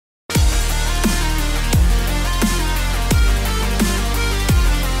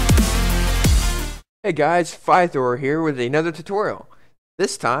Hey guys, Fythor here with another tutorial.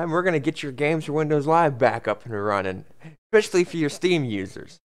 This time we're going to get your games for Windows Live back up and running, especially for your Steam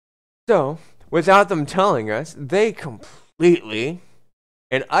users. So, without them telling us, they completely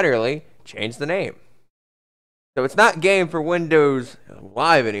and utterly changed the name. So it's not Game for Windows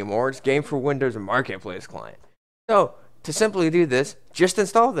Live anymore, it's Game for Windows Marketplace Client. So, to simply do this, just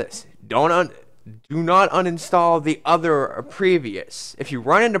install this. Do not uninstall the other previous. If you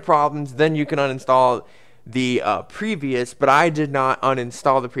run into problems, then you can uninstall the previous, but I did not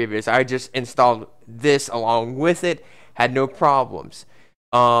uninstall the previous. I just installed this along with it, had no problems.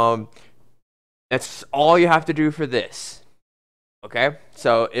 That's all you have to do for this. Okay,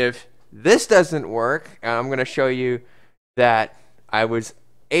 so if this doesn't work, I'm going to show you that I was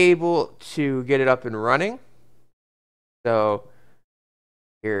able to get it up and running. So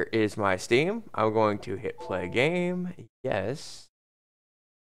here is my Steam. I'm going to hit play game. Yes.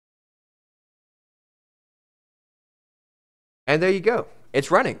 And there you go.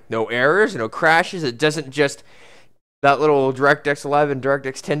 It's running. No errors, no crashes. It doesn't just, that little DirectX 11,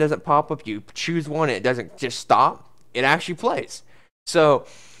 DirectX 10 doesn't pop up. You choose one, it doesn't just stop. It actually plays. So,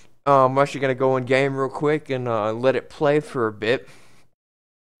 I'm actually going to go in game real quick and let it play for a bit.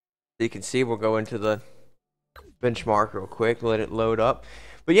 So you can see, we'll go into the benchmark real quick, let it load up.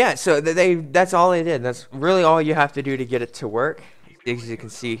 But yeah, so that's all they did. That's really all you have to do to get it to work, as you can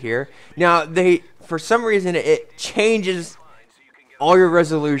see here. Now, for some reason, it changes all your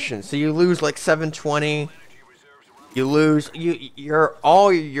resolution. So you lose like 720. You lose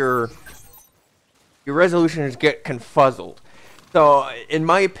all your resolutions get confuzzled. So, in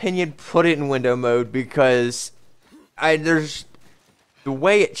my opinion, put it in window mode because there's the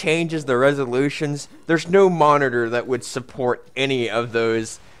way it changes the resolutions, there's no monitor that would support any of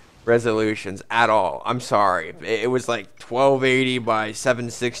those resolutions at all. I'm sorry. It was like 1280 by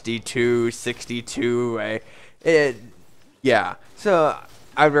 762, 62. Yeah. So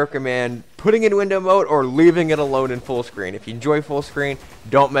I'd recommend putting it in window mode or leaving it alone in full screen. If you enjoy full screen,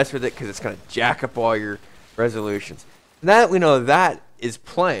 don't mess with it because it's going to jack up all your resolutions. Now that we know that is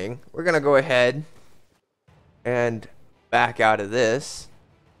playing, we're going to go ahead and back out of this.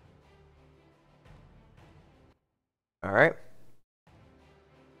 Alright.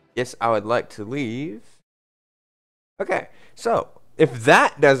 Yes, I would like to leave. Okay, so if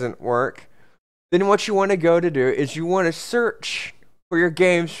that doesn't work, then what you want to go to do is you want to search for your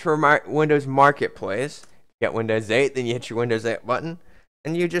games for Windows Marketplace. You got Windows 8, then you hit your Windows 8 button,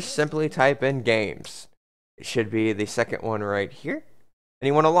 and you just simply type in games. It should be the second one right here, and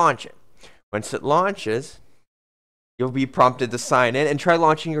you want to launch it. Once it launches, you'll be prompted to sign in and try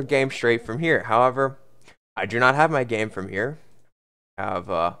launching your game straight from here. However, I do not have my game from here. I have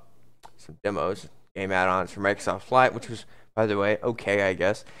some demos, game add-ons for Microsoft Flight, which was, by the way, okay, I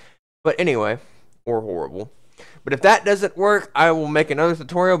guess. But anyway, or horrible. But if that doesn't work, I will make another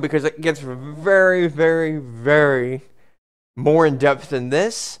tutorial because it gets very, very, very more in-depth than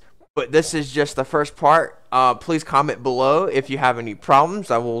this. But this is just the first part. Please comment below if you have any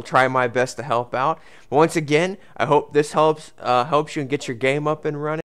problems. I will try my best to help out. But once again, I hope this helps you and get your game up and running.